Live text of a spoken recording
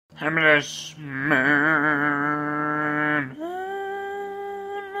Happiness.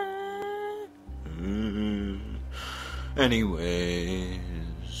 Anyways,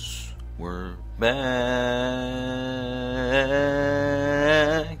 we're back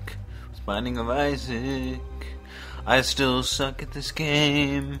with Binding of Isaac. I still suck at this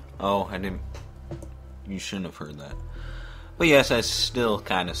game. Oh, I didn't. You shouldn't have heard that. But yes, I still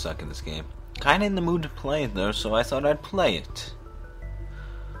kind of suck at this game. Kind of in the mood to play it though, so I thought I'd play it.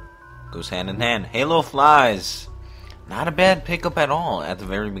 Goes hand in hand. Halo Flies. Not a bad pickup at all at the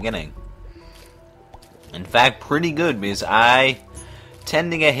very beginning. In fact, pretty good because I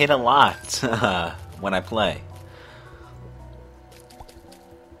tend to get hit a lot when I play.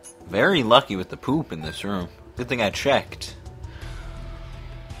 Very lucky with the poop in this room. Good thing I checked.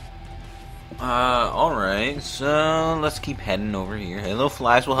 Alright, so let's keep heading over here. Halo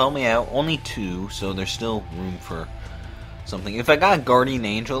Flies will help me out. Only 2, so there's still room for something. If I got Guardian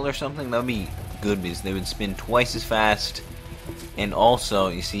Angel or something, that would be good because they would spin twice as fast. And also,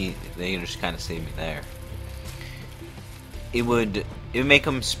 you see, they just kind of saved me there. It would make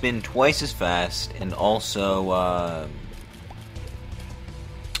them spin twice as fast, and also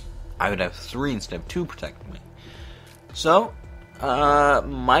I would have 3 instead of 2 protecting me. So,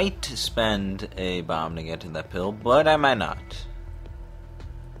 might spend a bomb to get to that pill, but I might not.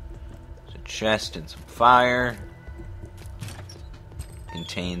 There's a chest and some fire.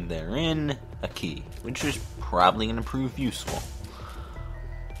 Contained therein a key, which is probably going to prove useful.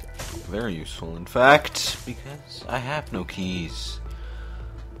 Very useful, in fact, because I have no keys.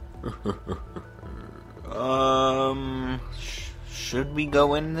 Should we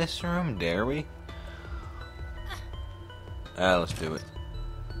go in this room? Dare we? Let's do it.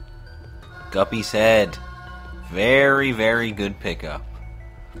 Guppy's head. Very, very good pickup.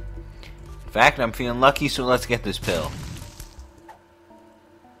 In fact, I'm feeling lucky, so let's get this pill.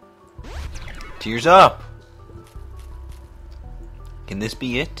 Tears up! Can this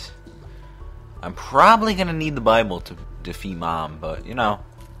be it? I'm probably gonna need the Bible to defeat Mom, but, you know.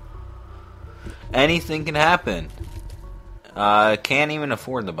 Anything can happen. Can't even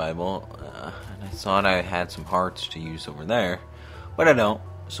afford the Bible. And I thought I had some hearts to use over there, but I don't.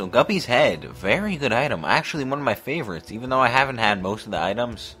 So Guppy's head, very good item. Actually one of my favorites, even though I haven't had most of the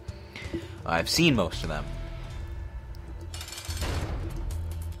items. I've seen most of them.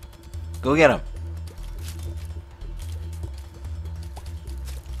 Go get him.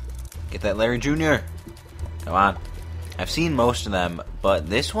 Get that Larry Jr. Come on. I've seen most of them, but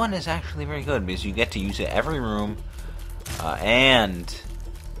this one is actually very good because you get to use it every room, and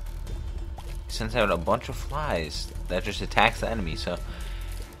sends out a bunch of flies that just attacks the enemy. So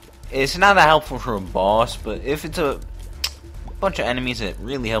it's not that helpful for a boss, but if it's a bunch of enemies, it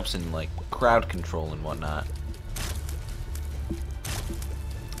really helps in like crowd control and whatnot.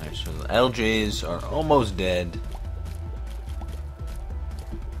 Alright, so the LJs are almost dead.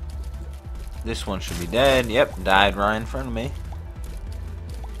 This one should be dead. Yep, died right in front of me.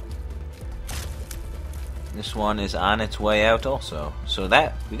 This one is on its way out also. So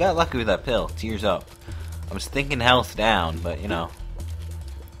that, we got lucky with that pill. Tears up. I was thinking health down, but you know.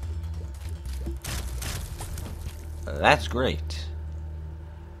 That's great.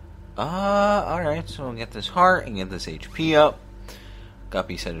 Alright, so we'll get this heart and get this HP up.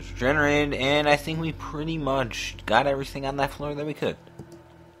 Guppy said it's regenerated, and I think we pretty much got everything on that floor that we could.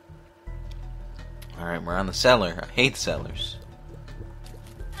 Alright, we're on the cellar. I hate cellars.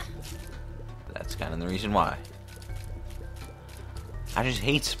 That's kind of the reason why. I just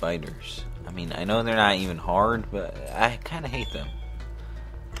hate spiders. I mean, I know they're not even hard, but I kind of hate them.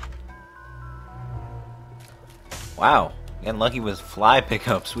 Wow, getting lucky with fly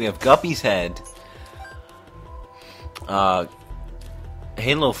pickups. We have Guppy's head,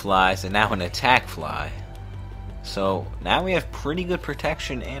 Halo Flies, and now an attack fly. So now we have pretty good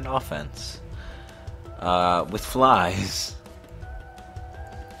protection and offense. With flies.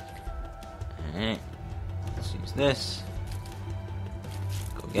 Alright. Let's use this.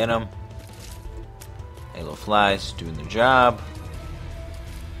 Go get them. Halo Flies doing their job.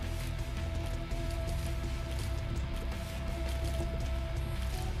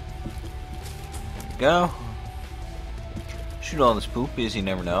 There we go. Shoot all this poop because you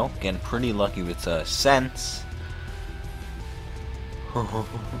never know. Getting pretty lucky with sense.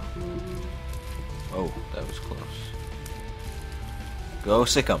 Oh, that was close. Go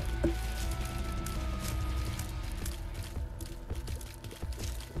sick 'em.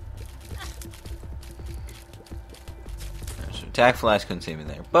 So attack flies couldn't save me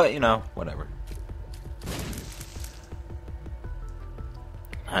there, but you know, whatever.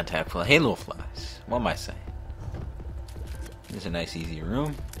 Attack fly, Halo Flies. What am I saying? This is a nice, easy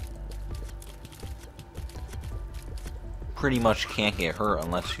room. pretty much can't get hurt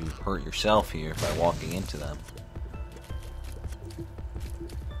unless you hurt yourself here by walking into them.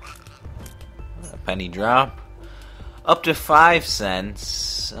 A penny drop. Up to 5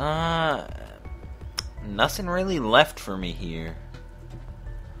 cents. Nothing really left for me here.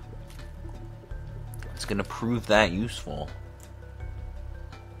 It's gonna prove that useful.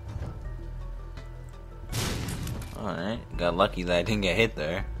 Alright, got lucky that I didn't get hit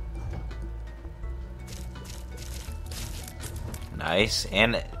there. Nice,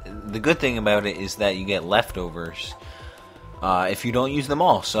 and the good thing about it is that you get leftovers if you don't use them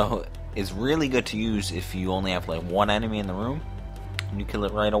all, so it's really good to use if you only have like one enemy in the room and you kill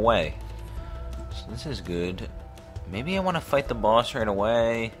it right away. So this is good. Maybe I want to fight the boss right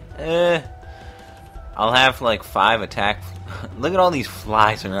away. I'll have like 5 attack. Look at all these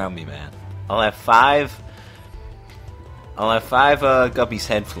flies around me, man. I'll have 5 Guppy's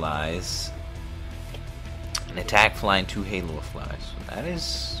head flies, an attack fly, and 2 halo flies. So that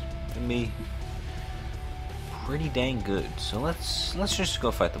is gonna be pretty dang good. So let's just go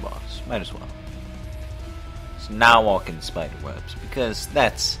fight the boss. Might as well. So now walk in spider webs because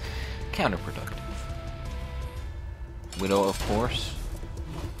that's counterproductive. Widow, of course,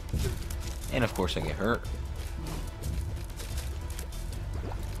 and of course I get hurt.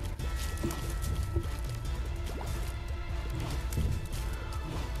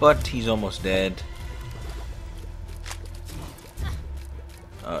 But he's almost dead.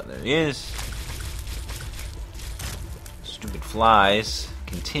 Oh, there he is. Stupid flies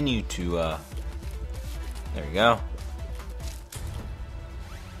continue to, there we go.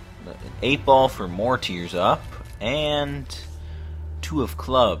 An 8 ball for more tears up, and 2 of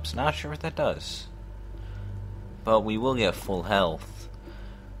clubs. Not sure what that does. But we will get full health.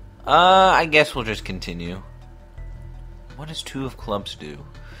 I guess we'll just continue. What does 2 of clubs do?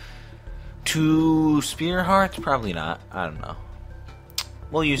 2 spear hearts? Probably not. I don't know.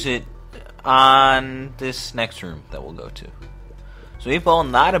 We'll use it on this next room that we'll go to. So 8 ball,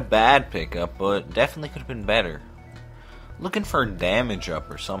 not a bad pickup, but definitely could have been better. Looking for damage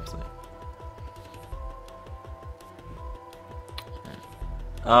up or something.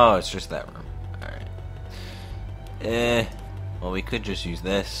 Oh, it's just that room. Alright. Well, we could just use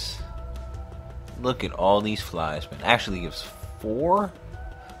this. Look at all these flies, man. Actually gives 4?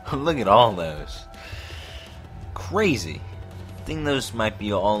 Look at all those. Crazy. I think those might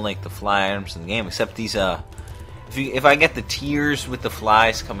be all like the fly items in the game, except these, if I get the tears with the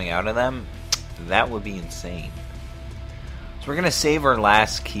flies coming out of them, that would be insane. So we're gonna save our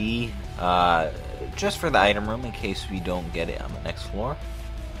last key, just for the item room in case we don't get it on the next floor.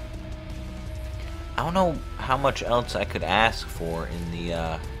 I don't know how much else I could ask for in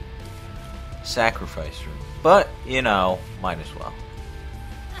the, sacrifice room, but, you know, might as well.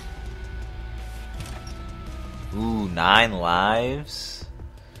 Ooh, 9 lives.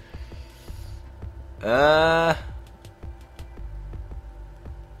 Might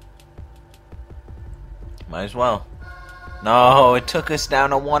as well. No, it took us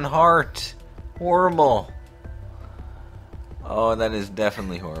down to 1 heart. Horrible. Oh, that is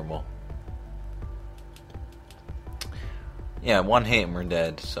definitely horrible. Yeah, 1 hit and we're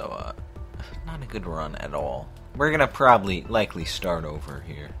dead, so, not a good run at all. We're gonna likely start over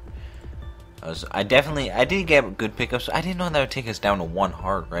here. I did get good pickups. I didn't know that would take us down to 1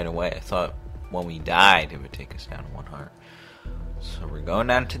 heart right away. I thought when we died it would take us down to 1 heart. So we're going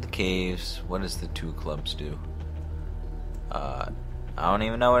down to the caves. What does the 2 clubs do? I don't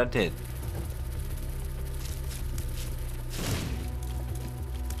even know what it did.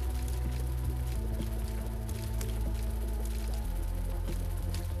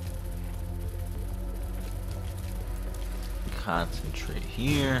 Concentrate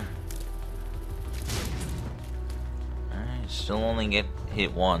here. Alright, still only get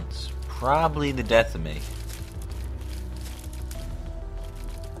hit once. Probably the death of me.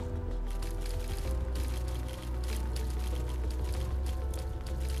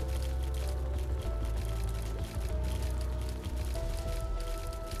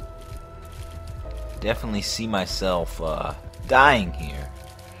 Definitely see myself dying here.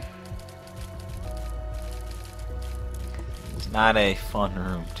 It's not a fun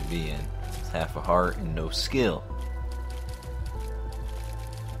room to be in. It's half a heart and no skill.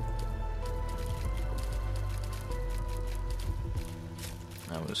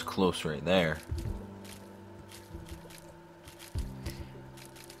 That was close right there.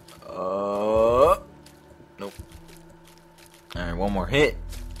 Nope. Alright, 1 more hit.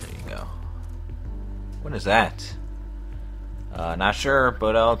 There you go. What is that? Not sure,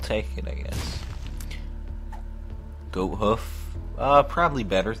 but I'll take it, I guess. Goat hoof. Probably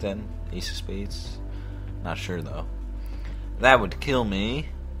better than Ace of Spades. Not sure, though. That would kill me.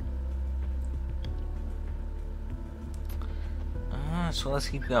 So let's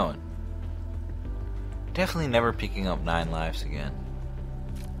keep going. Definitely never picking up 9 lives again.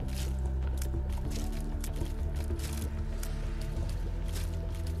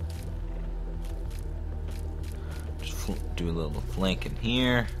 Just do a little flanking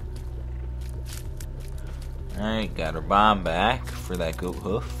here. Alright, got our bomb back for that goat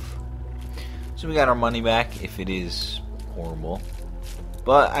hoof. So we got our money back if it is horrible.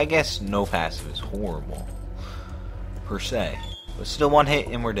 But I guess no passive is horrible, per se. But still 1 hit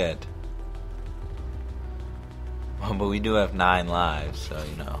and we're dead. Oh, but we do have 9 lives, so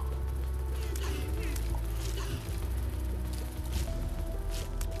you know.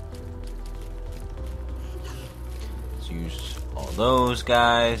 Let's use all those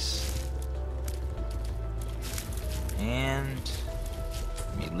guys. And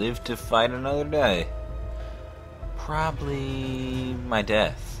we live to fight another day. Probably my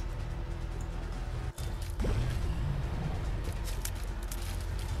death.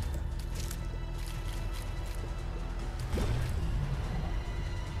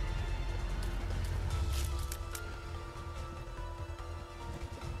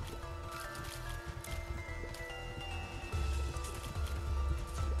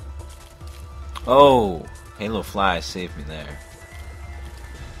 Oh, Halo Fly saved me there.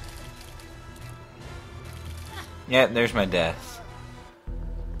 Yeah, there's my death.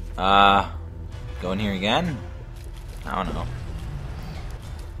 Go in here again? I don't know.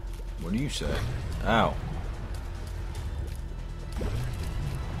 What do you say? Ow.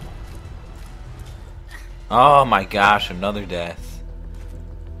 Oh my gosh, another death.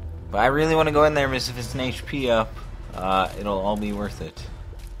 But I really want to go in there because if it's an HP up, it'll all be worth it.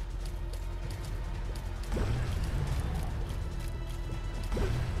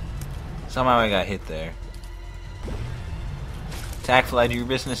 Somehow I got hit there. Attack fly, do your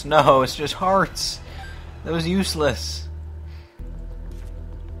business. No, it's just hearts. That was useless.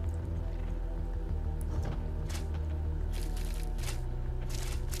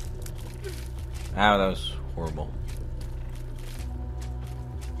 Ow, that was horrible.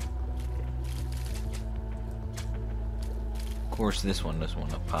 Of course, this one doesn't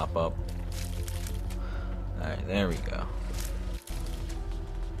want to pop up. Alright, there we go.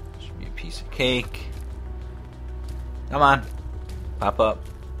 Should be a piece of cake. Come on. Pop up.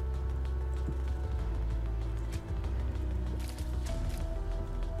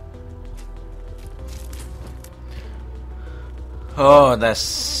 Oh, that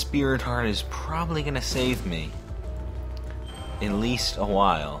spirit heart is probably gonna save me. At least a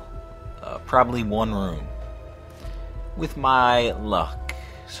while. Probably 1 room. With my luck.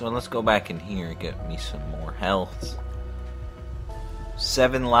 So let's go back in here and get me some more health.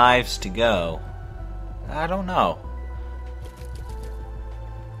 7 lives to go. I don't know.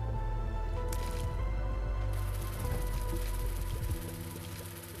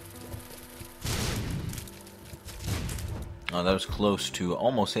 Oh, that was close to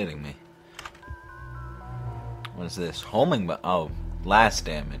almost hitting me. What is this? Homing, but oh, blast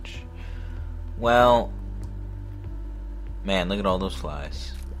damage. Well, man, look at all those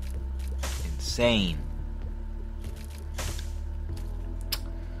flies. Insane.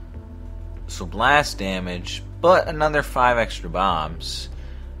 So blast damage, but another 5 extra bombs.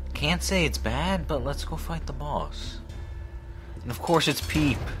 Can't say it's bad, but let's go fight the boss. And of course it's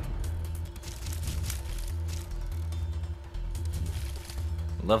Peep.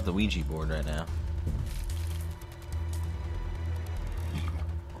 Love the Ouija board right now.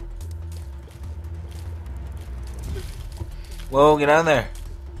 Whoa, get out of there.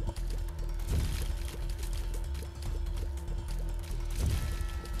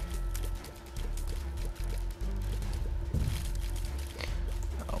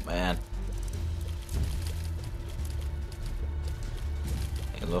 Oh man.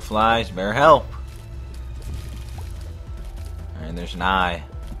 Halo flies, bear help. Alright, there's an eye.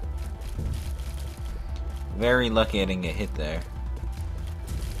 Very lucky I didn't get hit there.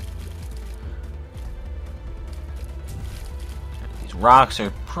 These rocks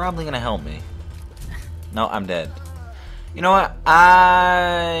are probably gonna help me. No, I'm dead. You know what?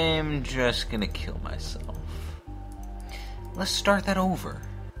 I'm just gonna kill myself. Let's start that over.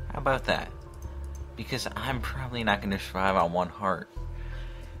 How about that? Because I'm probably not gonna survive on 1 heart.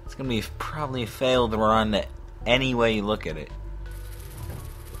 It's gonna be probably a failed run any way you look at it.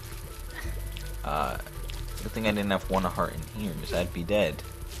 Good thing I didn't have 1 heart in here, because I'd be dead.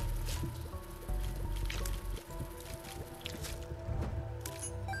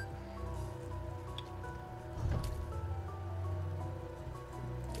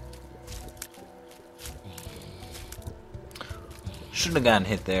 Should have gotten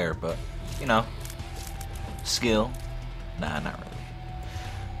hit there, but, you know, skill. Nah, not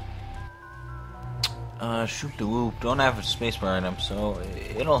really. Shoot the whoop. Don't have a spacebar item, so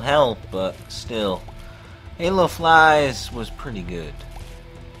it'll help, but still. Halo Flies was pretty good.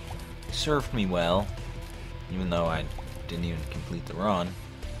 It served me well, even though I didn't even complete the run.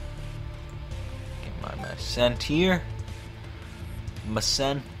 Get my scent here. My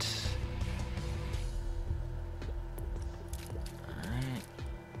scent. Alright.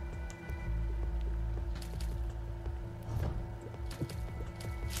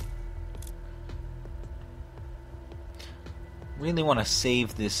 Really want to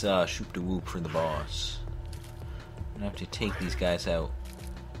save this shoot the whoop for the boss. I'm gonna have to take these guys out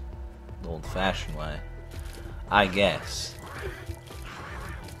the old-fashioned way, I guess.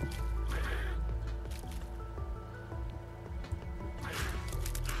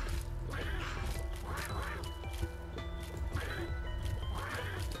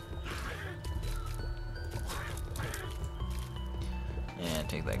 And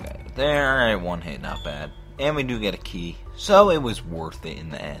take that guy out there. Alright, one hit, not bad. And we do get a key, so it was worth it in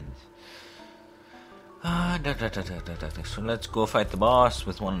the end. So let's go fight the boss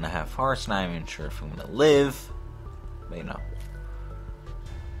with 1.5 hearts. Not even sure if I'm gonna live, but you know,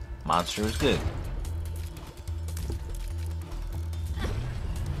 monster is good.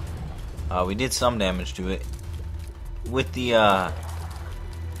 We did some damage to it with the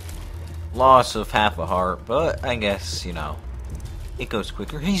loss of half a heart, but I guess, you know, it goes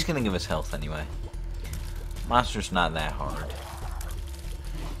quicker. He's gonna give us health anyway. Monster's not that hard,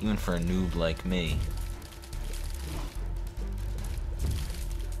 even for a noob like me.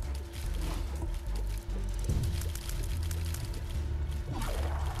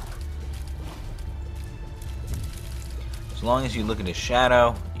 As long as you look at his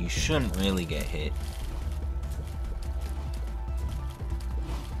shadow, you shouldn't really get hit.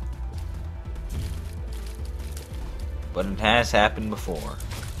 But it has happened before.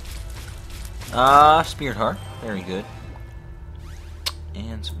 Spirit Heart. Very good.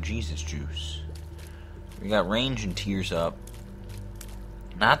 And some Jesus Juice. We got range and tears up.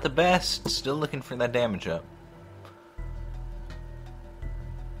 Not the best. Still looking for that damage up.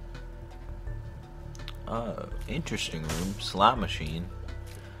 Interesting room. Slot machine.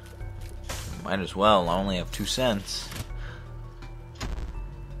 Might as well. I only have 2 cents.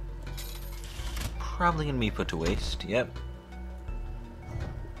 Probably gonna be put to waste. Yep.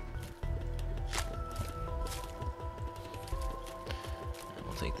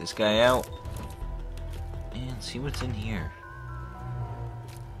 We'll take this guy out and see what's in here.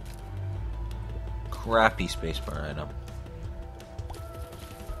 Crappy spacebar item.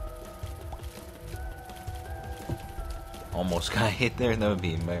 Almost got hit there. That would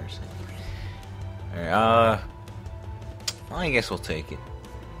be embarrassing. Alright, well, I guess we'll take it.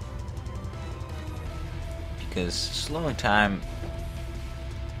 Because slowing time,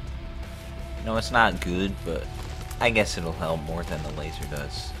 you know, it's not good, but I guess it'll help more than the laser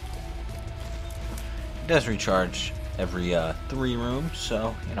does. It does recharge every 3 rooms,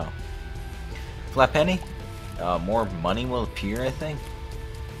 so, you know. Flat penny, more money will appear, I think.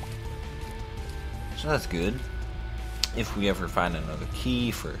 So that's good. If we ever find another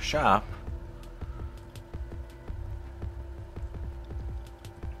key for a shop.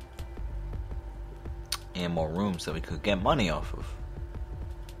 And more rooms that we could get money off of.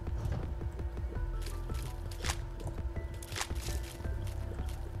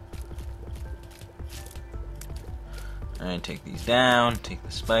 Alright, take these down. Take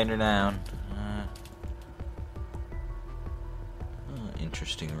the spider down.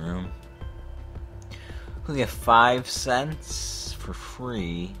 Interesting room. We get 5 cents for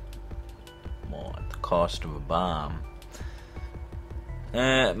free. Well, at the cost of a bomb.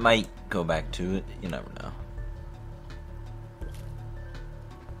 Might go back to it. You never know.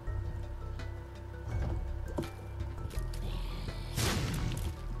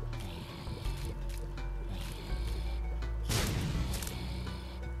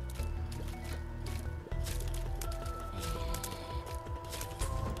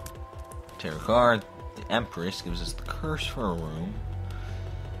 Tarot card. The Empress gives us the curse for a room.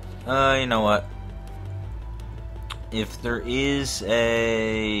 You know what? If there is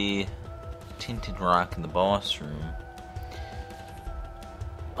a tinted rock in the boss room,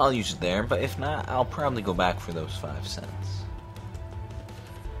 I'll use it there, but if not, I'll probably go back for those 5 cents.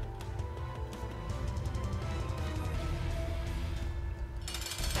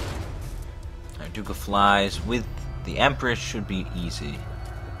 Alright, Duke of Flies with the Empress should be easy.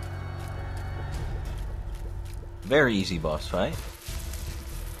 Very easy boss fight.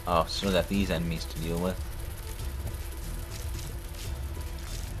 Oh, still got these enemies to deal with.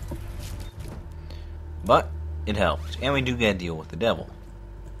 But it helped. And we do get a deal with the devil.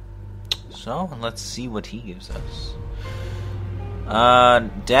 So, let's see what he gives us.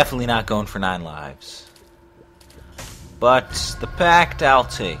 Definitely not going for 9 lives. But the pact I'll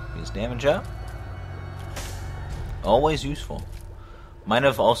take. Is damage up? Always useful. Might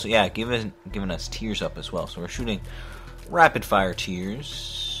have also, yeah, given us tears up as well. So we're shooting rapid fire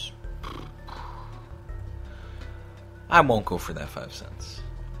tears. I won't go for that 5 cents.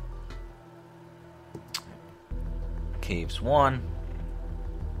 Caves 1.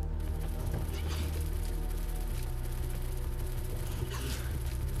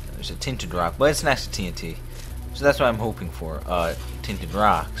 There's a tinted rock, but it's next to TNT. So that's what I'm hoping for, tinted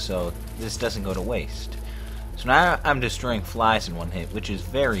rock, so this doesn't go to waste. So now I'm destroying flies in 1 hit, which is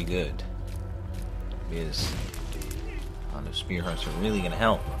very good. Because those spear hearts are really going to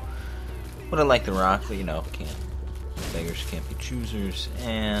help. Would have liked the rock, but you know, can't. Beggars can't be choosers,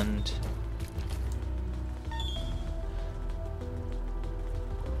 and...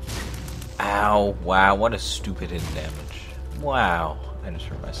 Ow, wow, what a stupid hidden damage. Wow, I just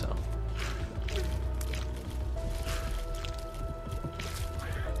hurt myself.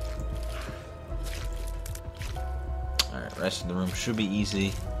 Alright, rest of the room should be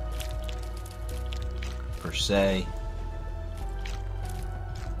easy. Per se.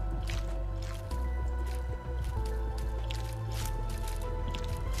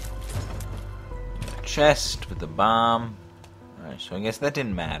 Chest with the bomb. Alright, so I guess that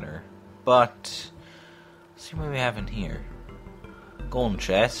didn't matter. But, let's see what we have in here. Golden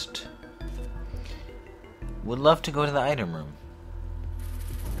chest. Would love to go to the item room.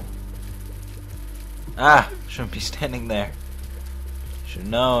 Ah, shouldn't be standing there. Should have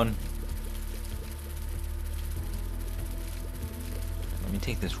known. Let me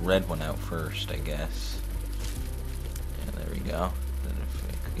take this red one out first, I guess. Yeah, there we go. Then if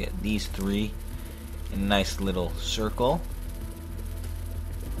I could get these 3 in a nice little circle.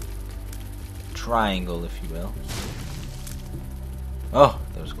 Triangle, if you will. Oh,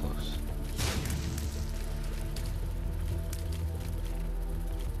 that was close.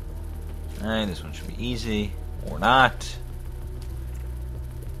 Alright, this one should be easy. Or not.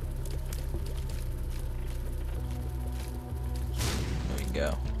 There we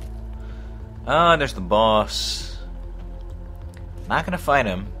go. Ah, there's the boss. Not gonna fight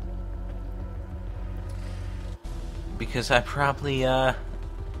him. Because I probably,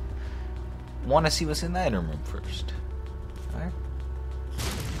 want to see what's in the item room first. Alright.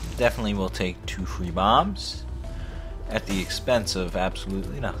 Definitely will take 2 free bombs at the expense of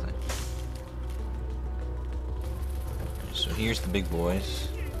absolutely nothing. So here's the big boys.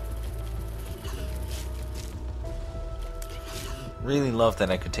 Really love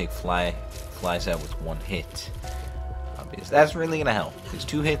that I could take flies out with 1 hit. Obvious. That's really gonna help. Because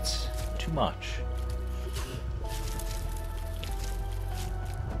 2 hits, too much.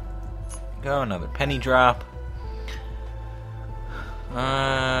 Go, another penny drop.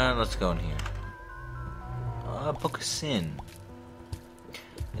 Let's go in here. Book of Sin.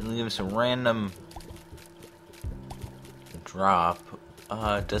 It'll give us a random drop.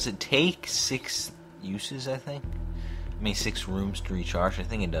 Does it take 6 uses, I think? I mean, 6 rooms to recharge? I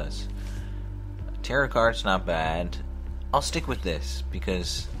think it does. Tarot card's not bad. I'll stick with this,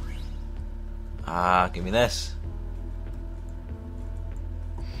 because... give me this.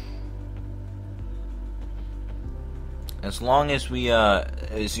 As long as we,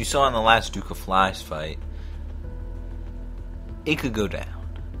 as you saw in the last Duke of Flies fight, it could go down.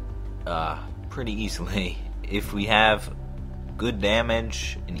 Pretty easily. If we have good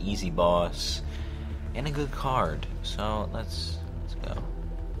damage, an easy boss, and a good card. So, let's go.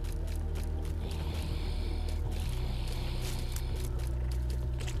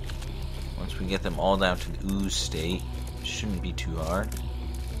 Once we get them all down to the ooze state, it shouldn't be too hard.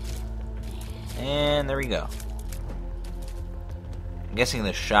 And there we go. I'm guessing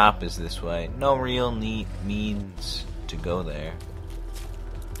the shop is this way. No real neat means to go there.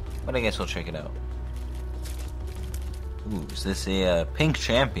 But I guess we'll check it out. Ooh, is this a pink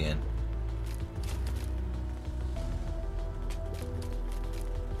champion?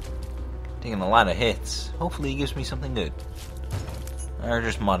 Taking a lot of hits. Hopefully he gives me something good. Or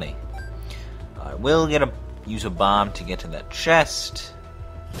just money. I will use a bomb to get to that chest.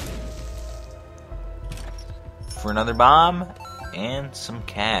 For another bomb. And some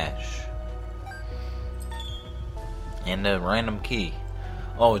cash. And a random key.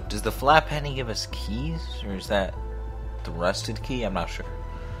 Oh, does the flat penny give us keys? Or is that the rusted key? I'm not sure.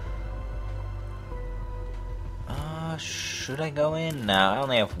 Should I go in? No, I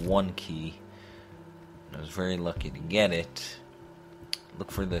only have 1 key. I was very lucky to get it.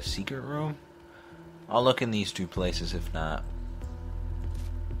 Look for the secret room. I'll look in these two places if not.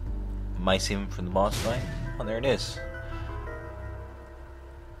 Might save him for the boss fight. Oh, there it is.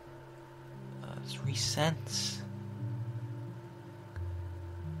 3 cents.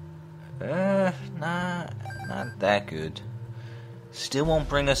 Not that good. Still won't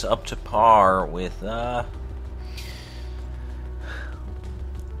bring us up to par with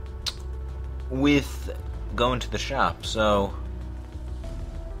going to the shop. So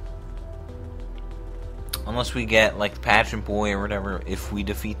unless we get like the pageant boy or whatever, if we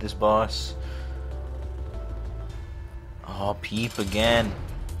defeat this boss. Oh, Peep again.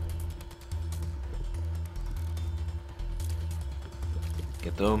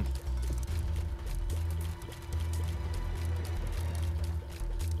 Get them.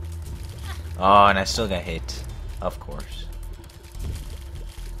 Oh, and I still got hit. Of course.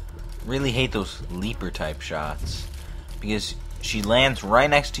 Really hate those leaper type shots. Because she lands right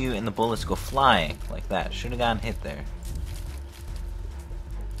next to you and the bullets go flying like that. Should have gotten hit there.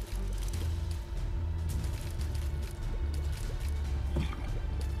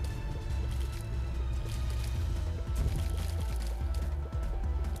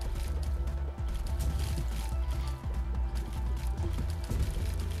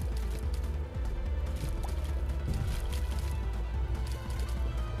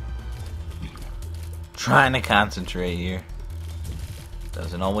 Trying to concentrate here.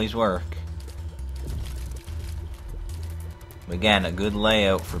 Doesn't always work. But again, a good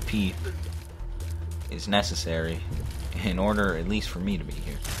layout for Peep is necessary in order, at least for me, to be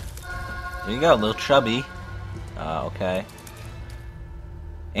here. There you go, little chubby. Okay.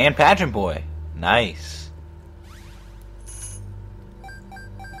 And Pageant Boy. Nice.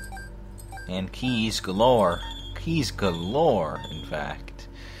 And keys galore. Keys galore, in fact.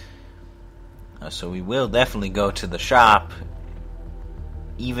 So we will definitely go to the shop.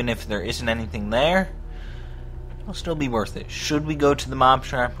 Even if there isn't anything there, it'll still be worth it. Should we go to the mob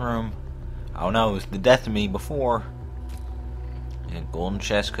trap room? I don't know, it was the death of me before. And golden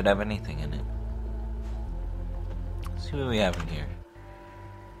chest could have anything in it. Let's see what we have in here.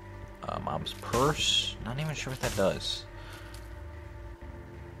 Mom's purse. Not even sure what that does.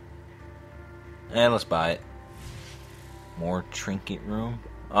 Let's buy it. More trinket room.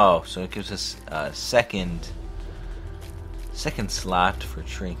 Oh, so it gives us a second slot for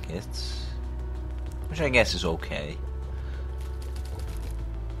trinkets, which I guess is okay.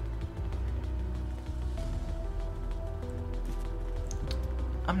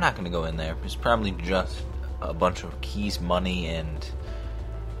 I'm not gonna go in there. It's probably just a bunch of keys, money, and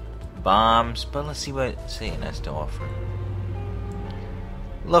bombs. But let's see what Satan has to offer.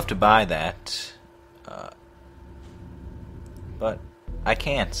 Love to buy that, but I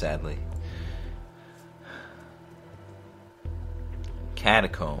can't, sadly.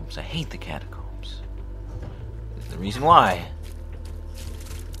 Catacombs. I hate the catacombs. That's the reason why.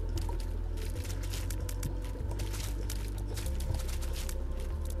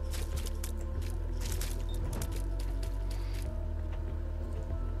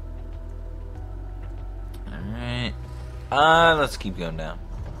 Alright. Let's keep going down.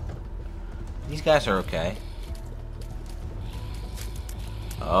 These guys are okay.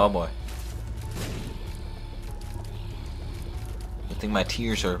 Oh boy. I think my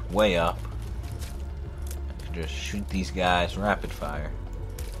tiers are way up. I can just shoot these guys rapid fire.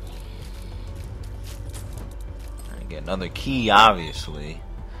 Alright, get another key, obviously.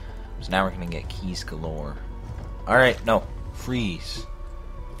 So now we're gonna get keys galore. Alright, no. Freeze.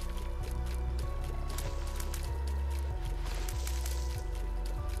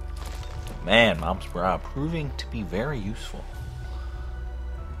 Man, Mom's Bra proving to be very useful.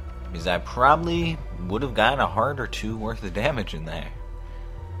 Because I probably would have gotten a heart or two worth of damage in there.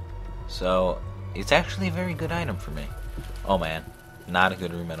 So, it's actually a very good item for me. Oh man, not a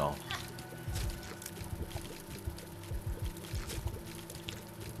good room at all.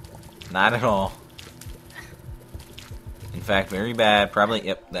 Not at all. In fact, very bad. Probably,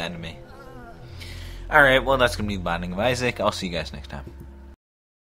 yep, the enemy. Alright, well that's going to be the Binding of Isaac. I'll see you guys next time.